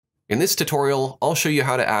In this tutorial, I'll show you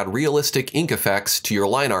how to add realistic ink effects to your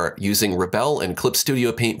line art using Rebelle and Clip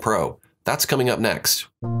Studio Paint Pro. That's coming up next.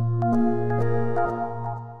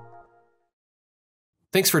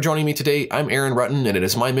 Thanks for joining me today. I'm Aaron Rutten, and it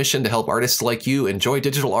is my mission to help artists like you enjoy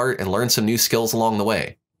digital art and learn some new skills along the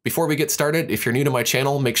way. Before we get started, if you're new to my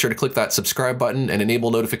channel, make sure to click that subscribe button and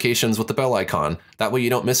enable notifications with the bell icon. That way you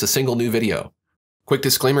don't miss a single new video. Quick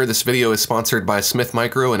disclaimer, this video is sponsored by Smith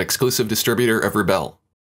Micro, an exclusive distributor of Rebelle.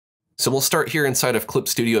 So we'll start here inside of Clip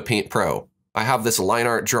Studio Paint Pro. I have this line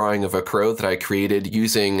art drawing of a crow that I created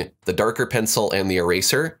using the darker pencil and the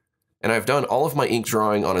eraser. And I've done all of my ink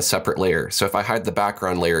drawing on a separate layer. So if I hide the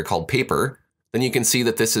background layer called paper, then you can see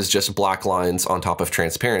that this is just black lines on top of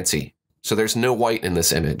transparency. So there's no white in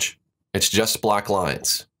this image. It's just black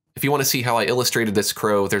lines. If you want to see how I illustrated this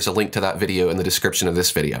crow, there's a link to that video in the description of this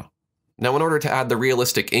video. Now, in order to add the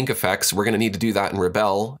realistic ink effects, we're going to need to do that in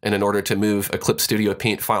Rebelle. And in order to move a Clip Studio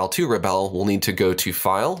Paint file to Rebelle, we'll need to go to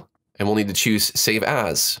File, and we'll need to choose Save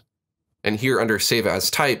As. And here under Save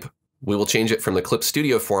As Type, we will change it from the Clip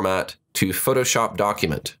Studio format to Photoshop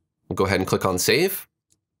Document. We'll go ahead and click on Save.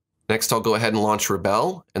 Next, I'll go ahead and launch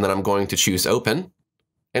Rebelle, and then I'm going to choose Open.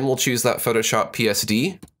 And we'll choose that Photoshop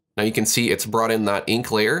PSD. Now you can see it's brought in that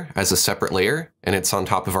ink layer as a separate layer, and it's on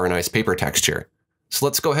top of our nice paper texture. So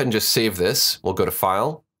let's go ahead and just save this. We'll go to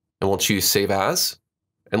File, and we'll choose Save As.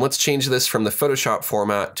 And let's change this from the Photoshop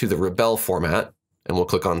format to the Rebelle format, and we'll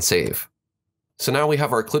click on Save. So now we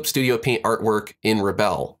have our Clip Studio Paint artwork in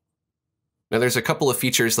Rebelle. Now there's a couple of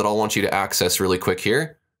features that I'll want you to access really quick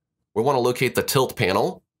here. We want to locate the tilt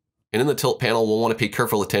panel, and in the tilt panel, we'll want to pay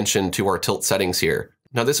careful attention to our tilt settings here.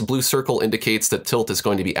 Now this blue circle indicates that tilt is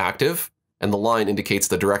going to be active, and the line indicates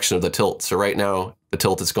the direction of the tilt. So right now, the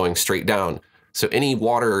tilt is going straight down. So any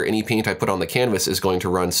water or any paint I put on the canvas is going to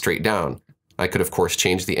run straight down. I could, of course,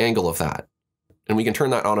 change the angle of that. And we can turn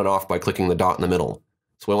that on and off by clicking the dot in the middle.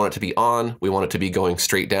 So we want it to be on, we want it to be going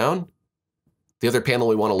straight down. The other panel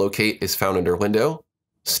we want to locate is found under Window,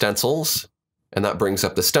 Stencils, and that brings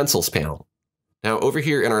up the Stencils panel. Now over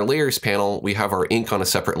here in our Layers panel, we have our ink on a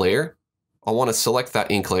separate layer. I'll want to select that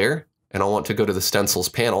ink layer, and I'll want to go to the Stencils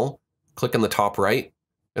panel, click in the top right,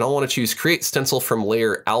 and I'll want to choose Create Stencil from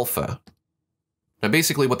Layer Alpha. Now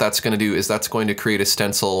basically what that's going to do is that's going to create a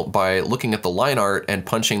stencil by looking at the line art and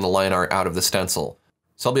punching the line art out of the stencil.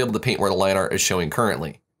 So I'll be able to paint where the line art is showing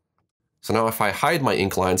currently. So now if I hide my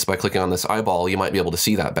ink lines by clicking on this eyeball, you might be able to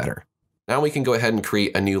see that better. Now we can go ahead and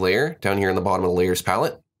create a new layer down here in the bottom of the Layers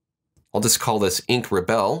palette. I'll just call this Ink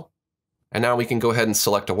Rebelle. And now we can go ahead and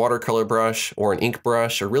select a watercolor brush or an ink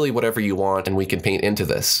brush or really whatever you want, and we can paint into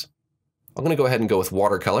this. I'm going to go ahead and go with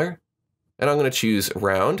watercolor, and I'm going to choose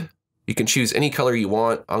round. You can choose any color you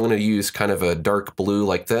want. I'm going to use kind of a dark blue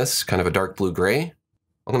like this, kind of a dark blue gray.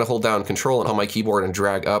 I'm going to hold down Control on my keyboard and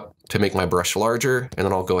drag up to make my brush larger, and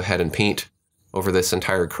then I'll go ahead and paint over this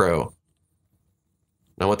entire crow.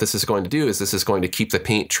 Now what this is going to do is this is going to keep the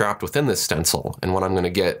paint trapped within this stencil, and what I'm going to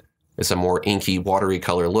get is a more inky, watery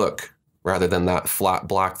color look, rather than that flat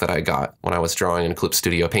black that I got when I was drawing in Clip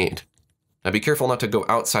Studio Paint. Now be careful not to go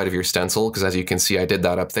outside of your stencil, because as you can see I did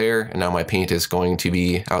that up there, and now my paint is going to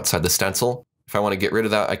be outside the stencil. If I want to get rid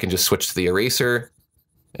of that, I can just switch to the eraser,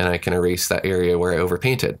 and I can erase that area where I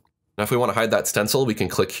overpainted. Now if we want to hide that stencil, we can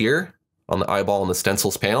click here on the eyeball in the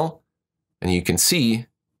Stencils panel, and you can see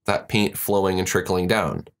that paint flowing and trickling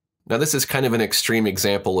down. Now this is kind of an extreme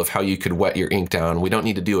example of how you could wet your ink down. We don't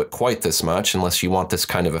need to do it quite this much unless you want this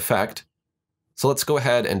kind of effect. So let's go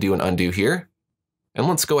ahead and do an undo here. And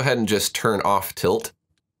let's go ahead and just turn off tilt.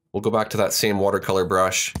 We'll go back to that same watercolor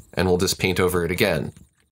brush and we'll just paint over it again.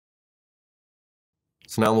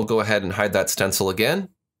 So now we'll go ahead and hide that stencil again.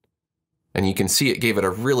 And you can see it gave it a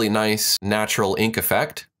really nice natural ink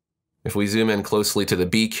effect. If we zoom in closely to the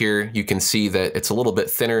beak here, you can see that it's a little bit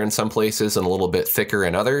thinner in some places and a little bit thicker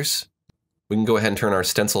in others. We can go ahead and turn our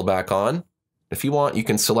stencil back on. If you want, you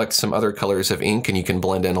can select some other colors of ink and you can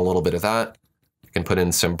blend in a little bit of that. You can put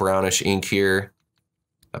in some brownish ink here.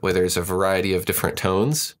 That way there's a variety of different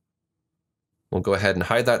tones. We'll go ahead and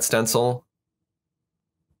hide that stencil.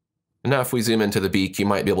 And now if we zoom into the beak, you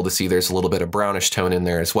might be able to see there's a little bit of brownish tone in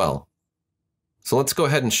there as well. So let's go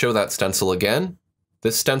ahead and show that stencil again.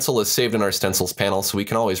 This stencil is saved in our Stencils panel, so we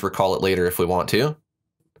can always recall it later if we want to.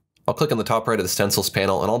 I'll click on the top right of the Stencils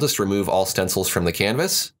panel, and I'll just remove all stencils from the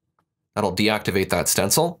canvas. That'll deactivate that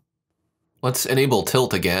stencil. Let's enable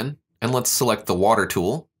tilt again, and let's select the water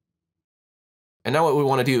tool. And now what we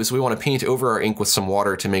want to do is we want to paint over our ink with some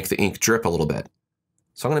water to make the ink drip a little bit.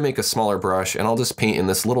 So I'm going to make a smaller brush, and I'll just paint in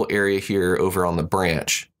this little area here over on the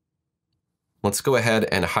branch. Let's go ahead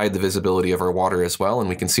and hide the visibility of our water as well, and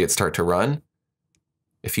we can see it start to run.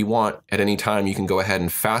 If you want, at any time, you can go ahead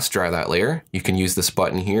and fast dry that layer. You can use this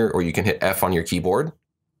button here, or you can hit F on your keyboard.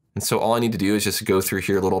 And so all I need to do is just go through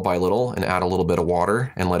here little by little and add a little bit of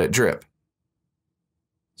water and let it drip.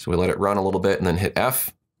 So we let it run a little bit and then hit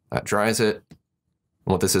F. That dries it.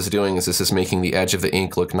 And what this is doing is this is making the edge of the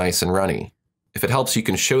ink look nice and runny. If it helps, you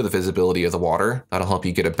can show the visibility of the water. That'll help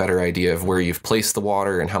you get a better idea of where you've placed the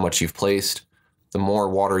water and how much you've placed. The more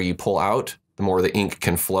water you pull out, the more the ink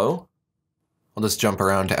can flow. I'll just jump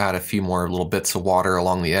around to add a few more little bits of water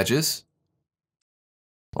along the edges.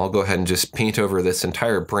 I'll go ahead and just paint over this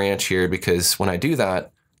entire branch here, because when I do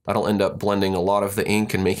that, that'll end up blending a lot of the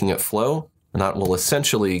ink and making it flow. And that will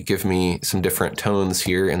essentially give me some different tones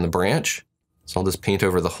here in the branch. So I'll just paint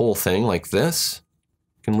over the whole thing like this.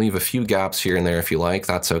 You can leave a few gaps here and there if you like,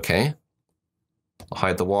 that's okay. I'll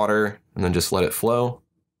hide the water and then just let it flow.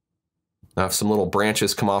 Now if some little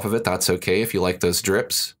branches come off of it, that's okay if you like those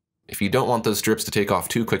drips. If you don't want those drips to take off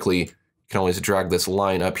too quickly, you can always drag this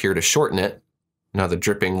line up here to shorten it. Now the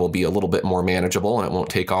dripping will be a little bit more manageable and it won't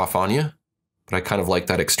take off on you. But I kind of like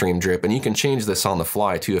that extreme drip, and you can change this on the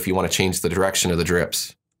fly too if you want to change the direction of the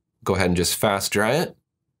drips. Go ahead and just fast dry it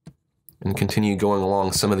and continue going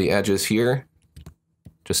along some of the edges here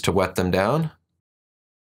just to wet them down.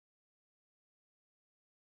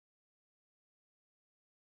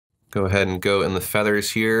 Go ahead and go in the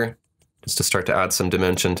feathers here just to start to add some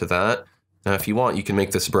dimension to that. Now if you want, you can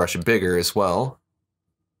make this brush bigger as well.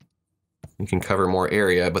 You can cover more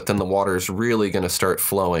area, but then the water is really going to start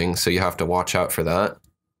flowing, so you have to watch out for that.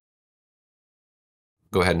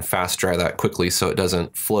 Go ahead and fast dry that quickly so it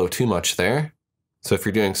doesn't flow too much there. So if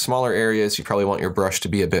you're doing smaller areas, you probably want your brush to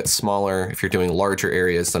be a bit smaller. If you're doing larger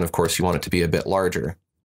areas, then of course you want it to be a bit larger.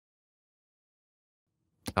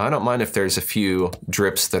 Now, I don't mind if there's a few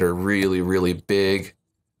drips that are really, really big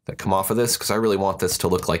that come off of this, because I really want this to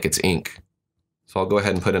look like it's ink. So I'll go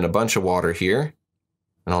ahead and put in a bunch of water here.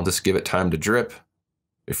 And I'll just give it time to drip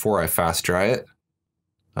before I fast dry it.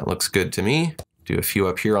 That looks good to me. Do a few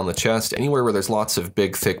up here on the chest. Anywhere where there's lots of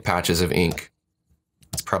big, thick patches of ink,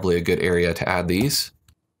 that's probably a good area to add these.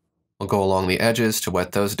 I'll go along the edges to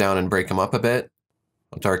wet those down and break them up a bit.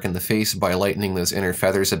 I'll darken the face by lightening those inner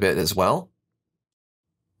feathers a bit as well.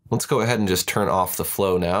 Let's go ahead and just turn off the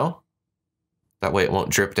flow now. That way it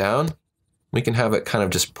won't drip down. We can have it kind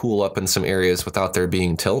of just pool up in some areas without there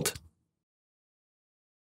being tilt.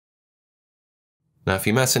 Now, if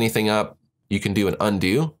you mess anything up, you can do an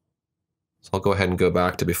undo. So I'll go ahead and go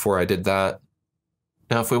back to before I did that.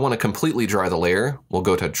 Now, if we want to completely dry the layer, we'll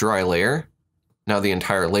go to Dry Layer. Now the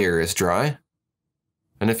entire layer is dry.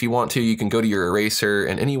 And if you want to, you can go to your eraser,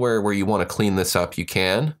 and anywhere where you want to clean this up, you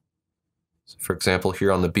can. So for example,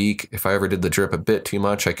 here on the beak, if I ever did the drip a bit too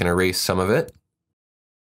much, I can erase some of it.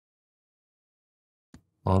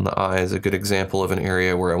 On the eye is a good example of an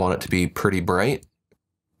area where I want it to be pretty bright.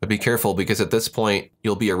 But be careful, because at this point,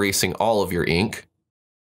 you'll be erasing all of your ink.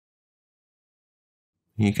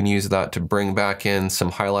 You can use that to bring back in some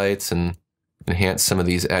highlights and enhance some of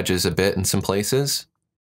these edges a bit in some places.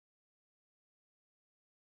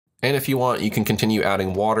 And if you want, you can continue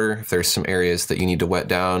adding water if there's some areas that you need to wet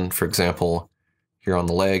down. For example, here on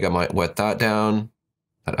the leg, I might wet that down.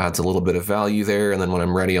 That adds a little bit of value there, and then when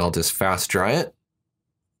I'm ready, I'll just fast dry it.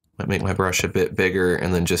 Might make my brush a bit bigger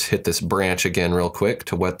and then just hit this branch again real quick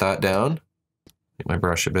to wet that down. Make my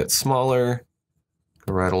brush a bit smaller.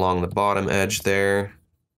 Go right along the bottom edge there.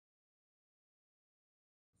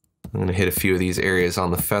 I'm going to hit a few of these areas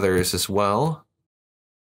on the feathers as well.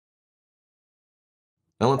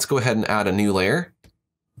 Now let's go ahead and add a new layer.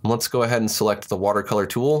 And let's go ahead and select the watercolor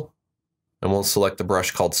tool, and we'll select the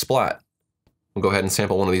brush called Splat. We'll go ahead and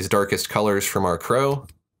sample one of these darkest colors from our crow.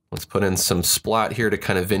 Let's put in some splat here to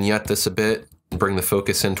kind of vignette this a bit and bring the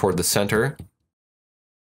focus in toward the center.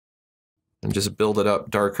 And just build it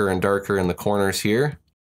up darker and darker in the corners here.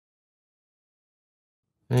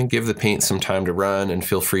 And give the paint some time to run, and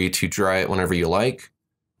feel free to dry it whenever you like.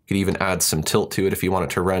 You could even add some tilt to it if you want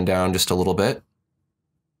it to run down just a little bit.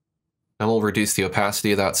 And we'll reduce the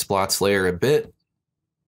opacity of that splats layer a bit.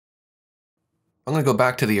 I'm going to go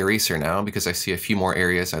back to the eraser now because I see a few more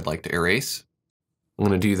areas I'd like to erase. I'm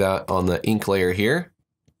going to do that on the ink layer here.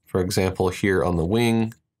 For example, here on the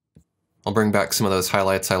wing. I'll bring back some of those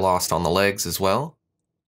highlights I lost on the legs as well.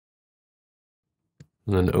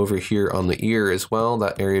 And then over here on the ear as well,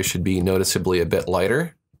 that area should be noticeably a bit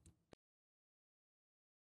lighter.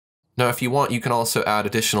 Now, if you want, you can also add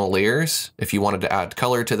additional layers if you wanted to add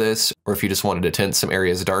color to this, or if you just wanted to tint some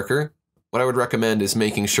areas darker. What I would recommend is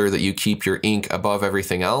making sure that you keep your ink above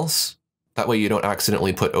everything else. That way you don't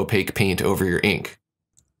accidentally put opaque paint over your ink.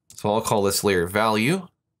 So I'll call this layer Value,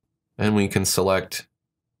 and we can select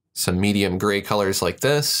some medium gray colors like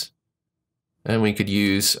this. And we could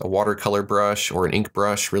use a watercolor brush or an ink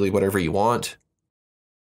brush, really whatever you want.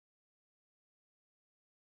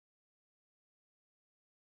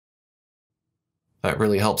 That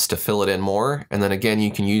really helps to fill it in more. And then again,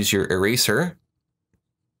 you can use your eraser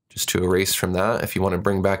just to erase from that if you want to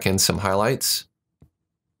bring back in some highlights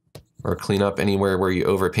or clean up anywhere where you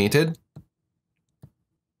overpainted.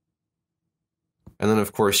 And then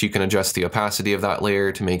of course you can adjust the opacity of that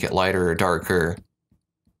layer to make it lighter or darker.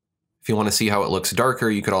 If you want to see how it looks darker,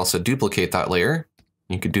 you could also duplicate that layer.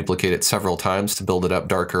 You could duplicate it several times to build it up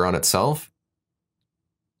darker on itself.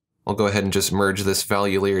 I'll go ahead and just merge this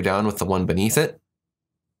value layer down with the one beneath it.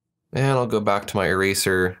 And I'll go back to my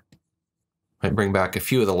eraser. Might bring back a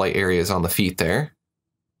few of the light areas on the feet there.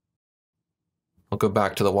 I'll go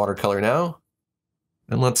back to the watercolor now.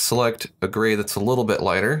 And let's select a gray that's a little bit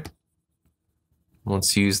lighter.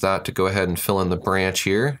 Let's use that to go ahead and fill in the branch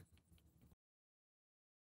here.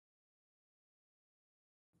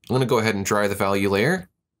 I'm going to go ahead and dry the value layer.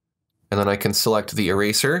 And then I can select the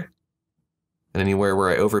eraser. And anywhere where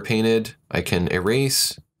I overpainted, I can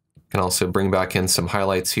erase. I can also bring back in some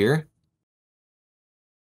highlights here.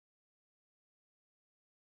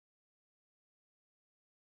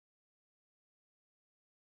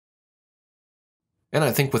 And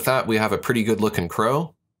I think with that, we have a pretty good looking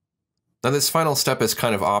crow. Now this final step is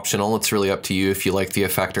kind of optional. It's really up to you if you like the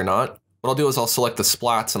effect or not. What I'll do is I'll select the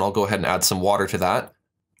splats and I'll go ahead and add some water to that.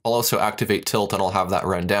 I'll also activate tilt and I'll have that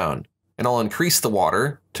run down. And I'll increase the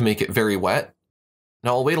water to make it very wet.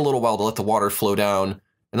 Now I'll wait a little while to let the water flow down,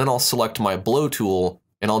 and then I'll select my blow tool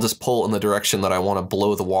and I'll just pull in the direction that I want to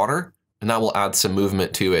blow the water, and that will add some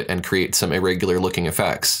movement to it and create some irregular looking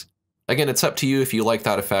effects. Again, it's up to you if you like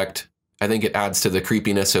that effect. I think it adds to the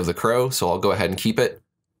creepiness of the crow, so I'll go ahead and keep it.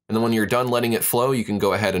 And then when you're done letting it flow, you can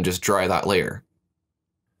go ahead and just dry that layer.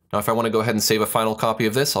 Now if I want to go ahead and save a final copy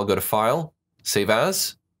of this, I'll go to File, Save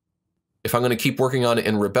As. If I'm going to keep working on it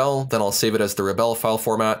in Rebelle, then I'll save it as the Rebelle file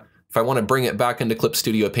format. If I want to bring it back into Clip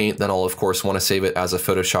Studio Paint, then I'll of course want to save it as a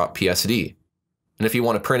Photoshop PSD. And if you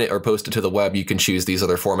want to print it or post it to the web, you can choose these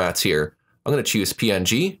other formats here. I'm going to choose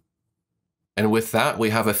PNG. And with that, we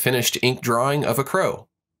have a finished ink drawing of a crow.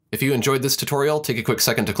 If you enjoyed this tutorial, take a quick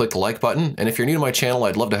second to click the like button. And if you're new to my channel,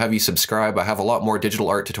 I'd love to have you subscribe. I have a lot more digital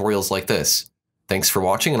art tutorials like this. Thanks for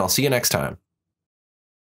watching, and I'll see you next time.